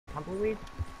tumbleweed?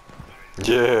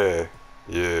 Yeah,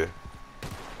 yeah.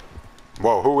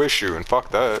 Whoa, who is shooting? Fuck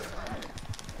that.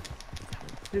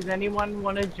 Does anyone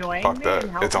want to join Fuck me that.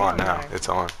 and help It's me on or now. no? It's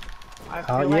on. I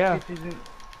feel like yeah. this isn't...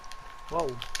 Whoa.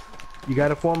 You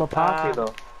gotta form a posse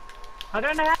though. I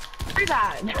don't know how to do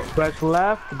that. Press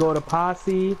left, go to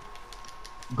posse,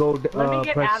 go Let me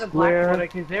get press out of square. Blackwater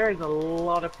because there is a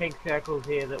lot of pink circles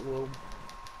here that will...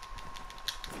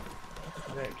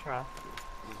 I don't trust.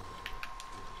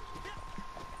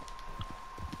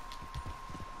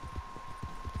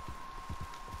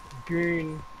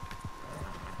 Goon.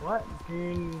 What?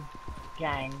 Goon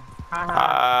gang.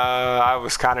 Haha. I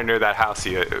was kind of near that house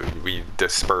we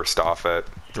dispersed off at.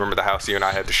 Remember the house you and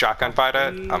I had the shotgun fight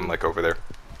at? I'm like over there.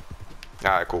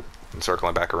 Alright, cool. I'm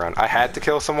circling back around. I had to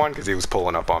kill someone because he was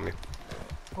pulling up on me.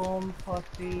 Form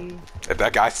pussy. If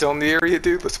that guy's still in the area,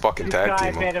 dude, let's fucking This tag guy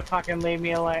team him. better fucking leave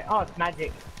me alone. Oh, it's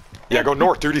magic. Yeah, go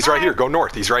north, dude. He's right here. Go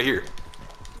north. He's right here.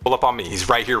 Pull up on me. He's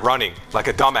right here running like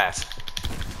a dumbass.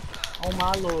 Oh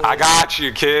my lord. I got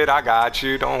you, kid. I got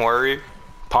you. Don't worry.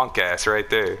 Punk ass right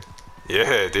there.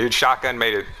 Yeah, dude. Shotgun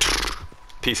made it.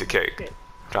 Piece of cake. Shit.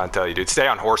 Trying to tell you, dude. Stay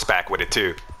on horseback with it,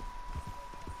 too.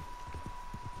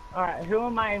 Alright, who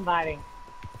am I inviting?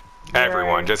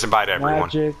 Everyone. Just invite everyone.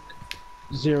 Magic,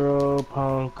 Zero,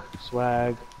 Punk,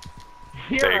 Swag.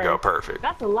 There you go. Perfect.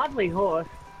 That's a lovely horse.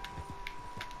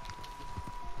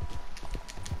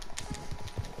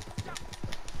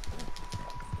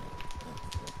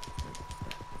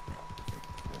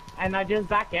 And I just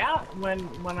back out when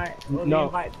I No,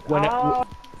 invite. when oh,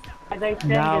 they send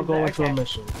now is go that- into okay. a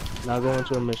mission. Now go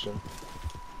into a mission.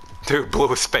 Dude, blew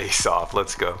his face off.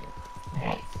 Let's go.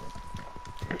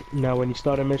 Now when you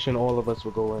start a mission, all of us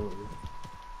will go in with you.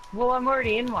 Well, I'm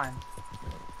already in one.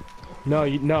 No,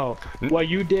 no. What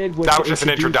you did was That was just an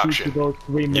introduce you introduction. to those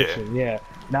 3 Yeah. missions. Yeah.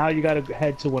 Now you gotta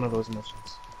head to one of those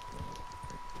missions.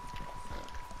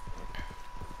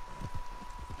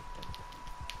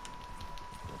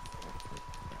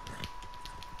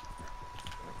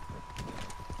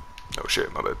 Oh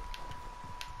shit, my bad.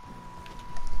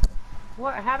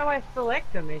 What? How do I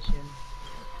select a mission?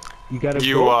 You gotta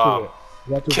You, go to it.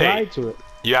 You have to Kate. ride to it.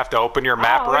 You have to open your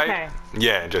map, Oh, right? okay.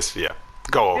 Yeah, just, yeah.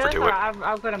 Go over That's to all it. right,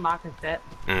 I've got a marker set.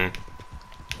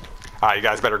 Alright, you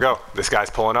guys better go. This guy's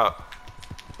pulling up.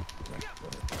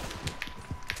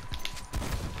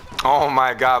 Oh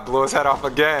my god, blew his head off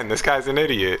again. This guy's an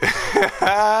idiot.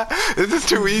 This is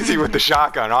too easy with the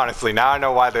shotgun, honestly. Now I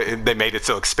know why they made it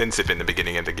so expensive in the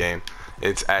beginning of the game.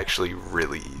 It's actually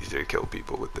really easy to kill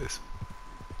people with this.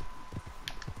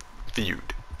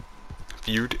 Feud.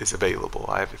 Feud is available.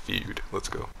 I have a feud. Let's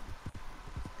go.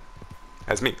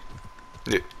 That's me.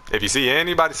 Yeah. If you see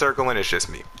anybody circling, it's just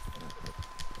me.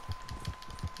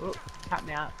 Oh, cut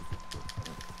me out.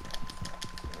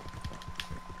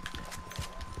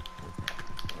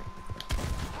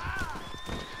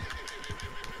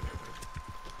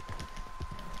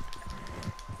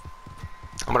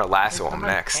 I'm gonna lasso him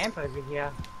Someone's next. camp over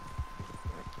here.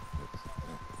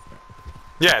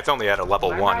 Yeah, it's only at a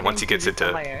level Am I 1 riding once he gets through it this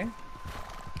on to my own?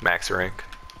 max rank.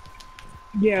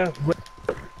 Yeah.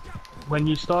 When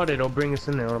you start it, it'll bring us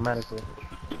in there automatically.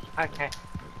 Okay.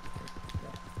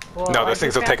 Well, No, I those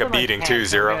things just will take a found someone's beating camp, too, so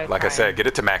Zero. I'm gonna Like I try said, and- get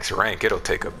it to max rank. It'll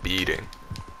take a beating.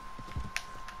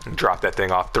 Drop that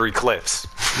thing off 3 cliffs.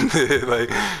 Like,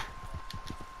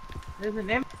 There's an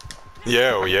imp.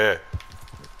 yeah, oh yeah.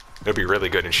 It'll be really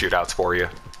good in shootouts for you.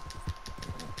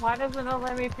 Why doesn't it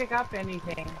let me pick up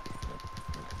anything?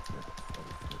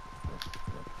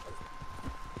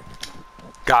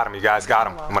 Got him, you guys got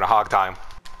him. I'm gonna hog tie him.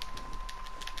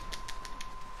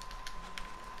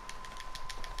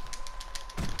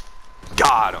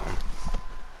 Got him.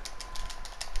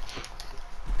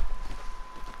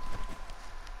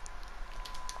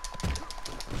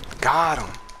 Got him.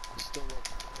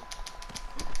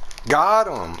 Got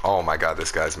him. Oh my god,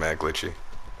 this guy's mad glitchy.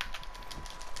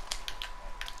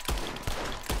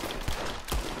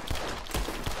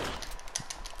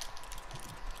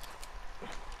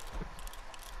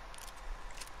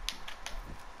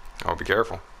 Oh, be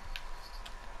careful.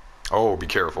 Oh, be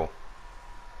careful.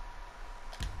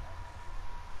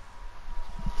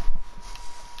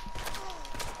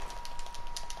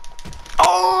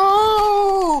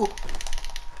 Oh!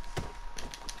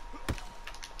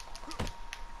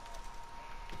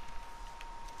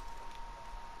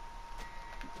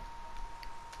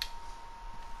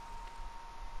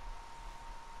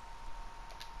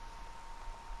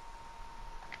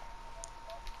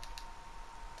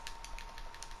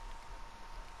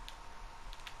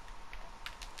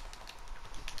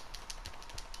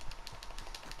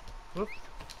 Whoops.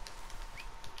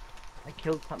 I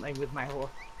killed something with my horse.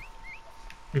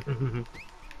 It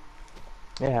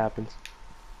happens.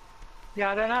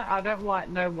 Yeah, I don't know. I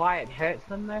don't know why it hurts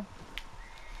them though.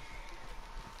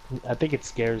 I think it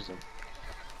scares them.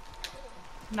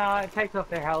 No, it takes off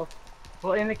their health.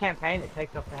 Well, in the campaign, it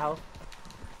takes off their health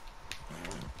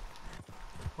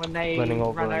when they Running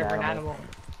over run an over an animal. animal.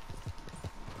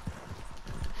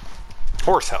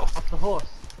 Horse health. Off the horse.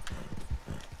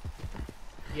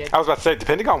 Yeah. I was about to say,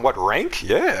 depending on what rank,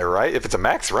 yeah, right? If it's a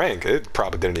max rank, it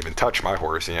probably didn't even touch my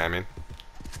horse, you know what I mean?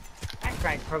 Max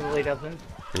rank probably doesn't.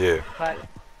 Yeah. But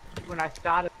when I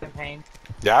started the campaign.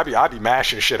 Yeah, I'd be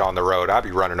mashing shit on the road. I'd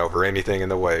be running over anything in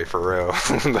the way, for real.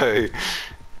 Like,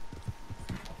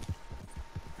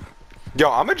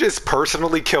 yo, I'm gonna just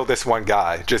personally kill this one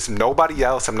guy. Just nobody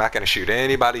else. I'm not gonna shoot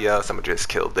anybody else. I'm gonna just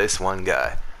kill this one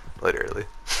guy. Literally.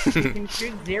 You can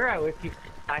shoot 0 if you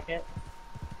like it.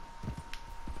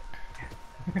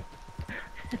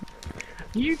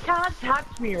 You can't touch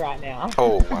me right now.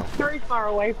 Oh, wow. I'm very far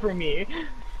away from you.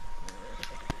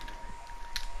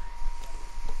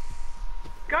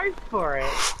 Go for it.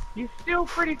 You're still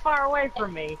pretty far away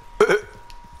from me.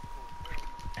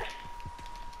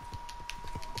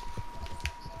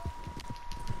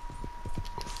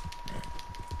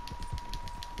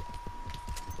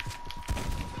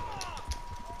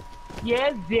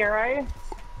 Yeah, 0.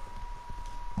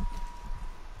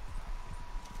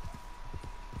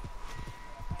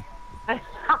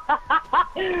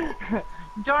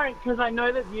 Don't, because I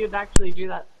know that you'd actually do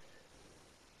that.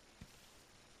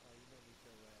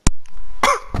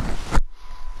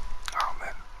 Oh,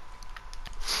 man.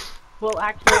 Well,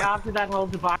 actually, after that whole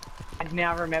debacle, I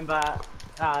now remember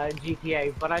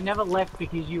GTA, but I never left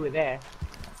because you were there.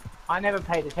 I never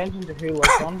paid attention to who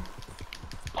was on.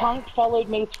 Punk followed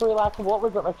me through, like, what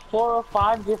was it, like 4 or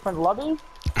 5 different lobbies?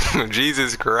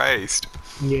 Jesus Christ.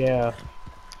 Yeah.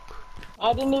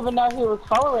 I didn't even know he was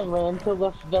following me until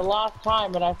the last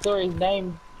time when I saw his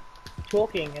name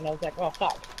talking, and I was like, oh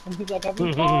fuck. And he's like, I've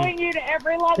been following you to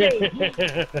every lobby!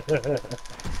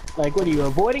 Like, what are you,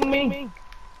 avoiding me?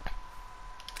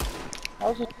 I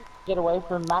was just get away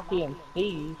from Mackie and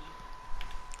Steve.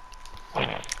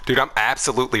 Dude, I'm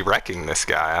absolutely wrecking this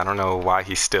guy. I don't know why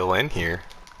he's still in here.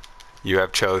 You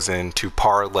have chosen to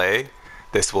parlay.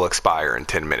 This will expire in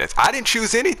 10 minutes. I didn't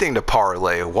choose anything to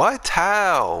parlay. What?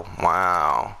 How?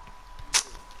 Wow.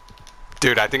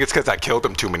 Dude, I think it's because I killed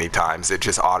him too many times. It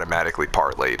just automatically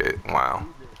parlayed it. Wow.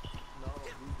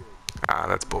 Ah,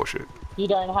 that's bullshit. You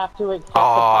don't have to accept Oh,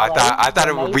 I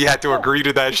thought we had to agree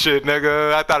to that shit,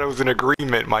 nigga. I thought it was an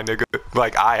agreement, my nigga.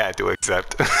 Like, I had to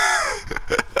accept.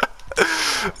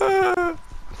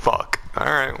 Fuck.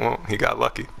 Alright, well, he got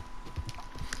lucky.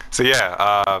 So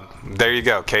yeah, there you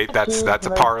go, Kate. That's a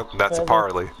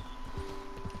parley.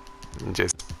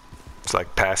 Just it's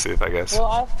like passive, I guess.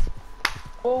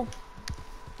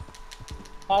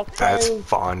 That's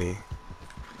funny.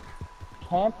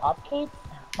 Camp upkeep,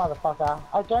 motherfucker.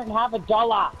 I don't have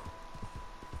 $1.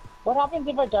 What happens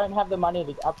if I don't have the money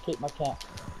to upkeep my camp?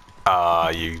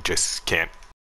 You just can't